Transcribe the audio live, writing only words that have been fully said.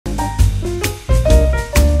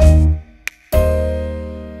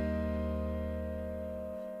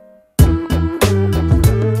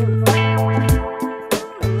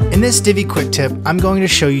In this Divi quick tip, I'm going to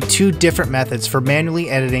show you two different methods for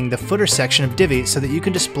manually editing the footer section of Divi so that you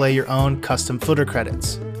can display your own custom footer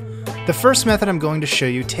credits. The first method I'm going to show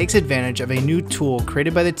you takes advantage of a new tool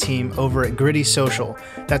created by the team over at Gritty Social.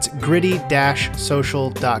 That's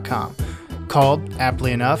gritty-social.com, called,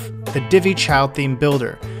 aptly enough, the Divi Child Theme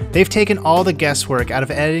Builder. They've taken all the guesswork out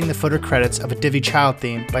of editing the footer credits of a Divi child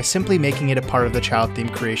theme by simply making it a part of the child theme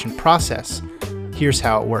creation process. Here's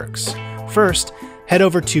how it works. First, head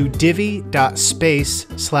over to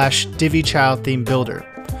divi.space/Divi Child Theme Builder.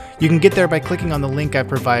 You can get there by clicking on the link I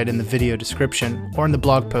provide in the video description or in the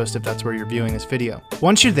blog post if that's where you're viewing this video.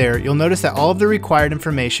 Once you're there, you'll notice that all of the required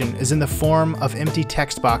information is in the form of empty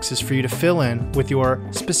text boxes for you to fill in with your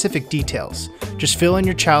specific details. Just fill in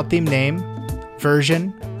your child theme name,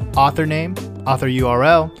 version, author name, author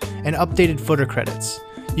URL, and updated footer credits.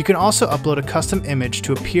 You can also upload a custom image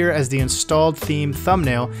to appear as the installed theme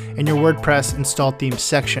thumbnail in your WordPress installed themes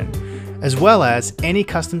section, as well as any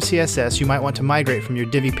custom CSS you might want to migrate from your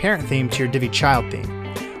Divi parent theme to your Divi child theme.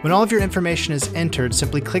 When all of your information is entered,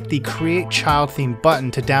 simply click the Create Child Theme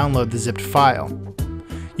button to download the zipped file.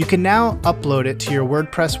 You can now upload it to your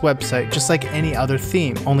WordPress website just like any other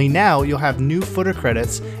theme, only now you'll have new footer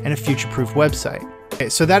credits and a future-proof website. Okay,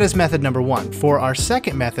 so that is method number one. For our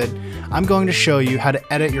second method, I'm going to show you how to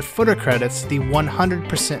edit your footer credits the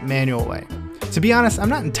 100% manual way. To be honest, I'm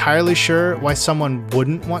not entirely sure why someone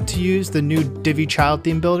wouldn't want to use the new Divi Child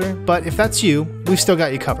Theme Builder, but if that's you, we've still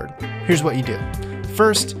got you covered. Here's what you do.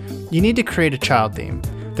 First, you need to create a child theme.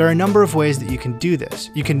 There are a number of ways that you can do this.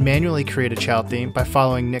 You can manually create a child theme by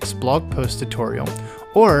following Nick's blog post tutorial,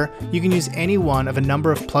 or you can use any one of a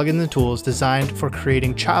number of plugins and tools designed for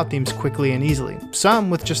creating child themes quickly and easily, some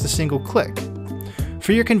with just a single click.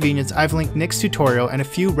 For your convenience, I've linked Nick's tutorial and a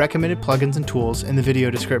few recommended plugins and tools in the video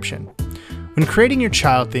description. When creating your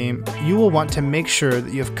child theme, you will want to make sure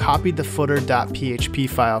that you have copied the footer.php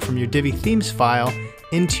file from your Divi themes file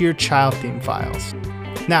into your child theme files.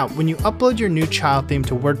 Now, when you upload your new child theme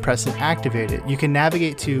to WordPress and activate it, you can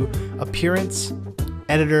navigate to Appearance,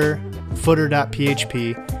 Editor,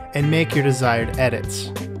 footer.php, and make your desired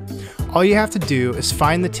edits. All you have to do is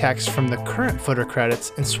find the text from the current footer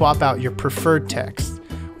credits and swap out your preferred text.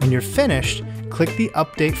 When you're finished, click the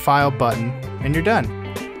Update File button and you're done.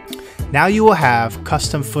 Now you will have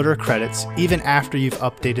custom footer credits even after you've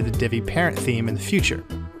updated the Divi parent theme in the future.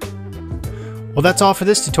 Well, that's all for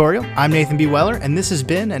this tutorial. I'm Nathan B. Weller, and this has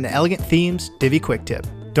been an Elegant Themes Divi Quick Tip.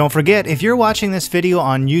 Don't forget, if you're watching this video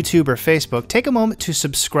on YouTube or Facebook, take a moment to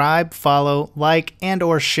subscribe, follow, like,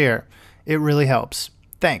 and/or share. It really helps.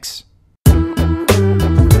 Thanks.